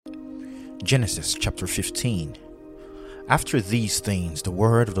Genesis chapter 15. After these things, the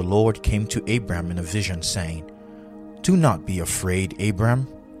word of the Lord came to Abram in a vision, saying, Do not be afraid, Abram.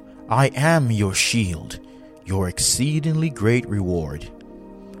 I am your shield, your exceedingly great reward.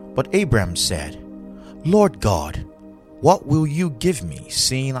 But Abram said, Lord God, what will you give me,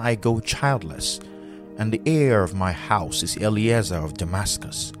 seeing I go childless, and the heir of my house is Eliezer of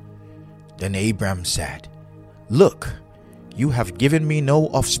Damascus? Then Abram said, Look, you have given me no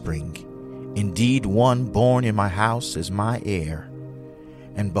offspring. Indeed, one born in my house is my heir.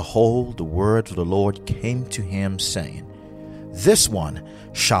 And behold, the word of the Lord came to him, saying, This one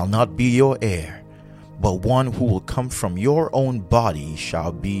shall not be your heir, but one who will come from your own body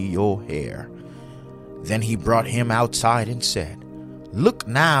shall be your heir. Then he brought him outside and said, Look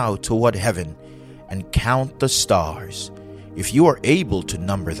now toward heaven, and count the stars, if you are able to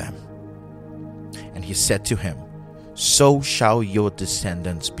number them. And he said to him, So shall your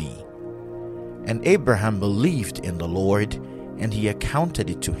descendants be. And Abraham believed in the Lord, and he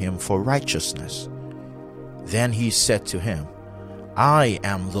accounted it to him for righteousness. Then he said to him, I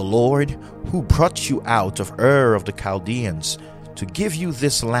am the Lord who brought you out of Ur of the Chaldeans to give you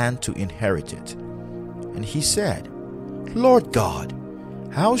this land to inherit it. And he said, Lord God,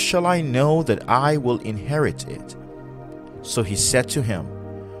 how shall I know that I will inherit it? So he said to him,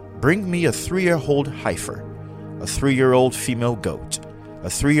 Bring me a 3-year-old heifer, a 3-year-old female goat, a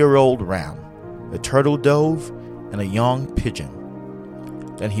 3-year-old ram, a turtle dove, and a young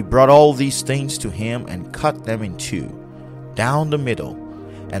pigeon. Then he brought all these things to him and cut them in two, down the middle,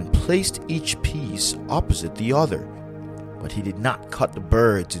 and placed each piece opposite the other. But he did not cut the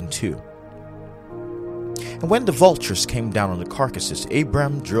birds in two. And when the vultures came down on the carcasses,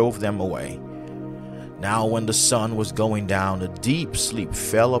 Abram drove them away. Now when the sun was going down, a deep sleep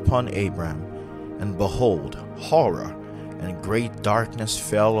fell upon Abram, and behold, horror and great darkness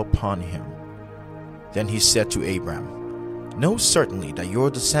fell upon him. Then he said to Abram, Know certainly that your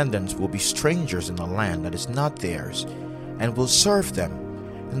descendants will be strangers in a land that is not theirs, and will serve them,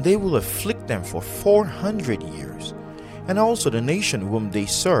 and they will afflict them for 400 years. And also the nation whom they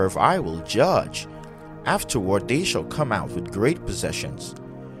serve I will judge. Afterward they shall come out with great possessions.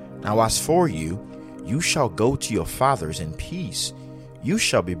 Now as for you, you shall go to your fathers in peace. You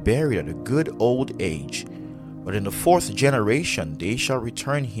shall be buried at a good old age. But in the 4th generation they shall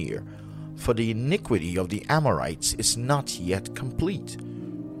return here, for the iniquity of the Amorites is not yet complete.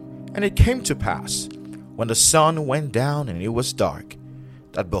 And it came to pass, when the sun went down and it was dark,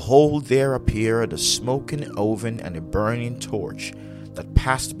 that behold, there appeared a smoking oven and a burning torch that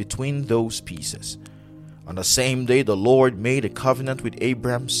passed between those pieces. On the same day the Lord made a covenant with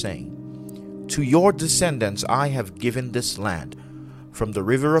Abram, saying, To your descendants I have given this land, from the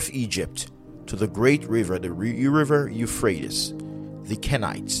river of Egypt to the great river, the river Euphrates, the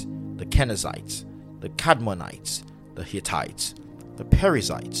Kenites, the Kenizzites, the Kadmonites, the Hittites, the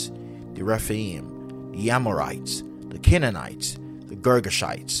Perizzites, the Rephaim, the Amorites, the Canaanites, the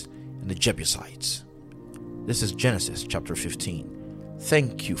Girgashites, and the Jebusites. This is Genesis chapter 15.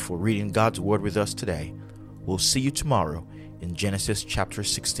 Thank you for reading God's Word with us today. We'll see you tomorrow in Genesis chapter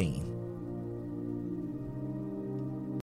 16.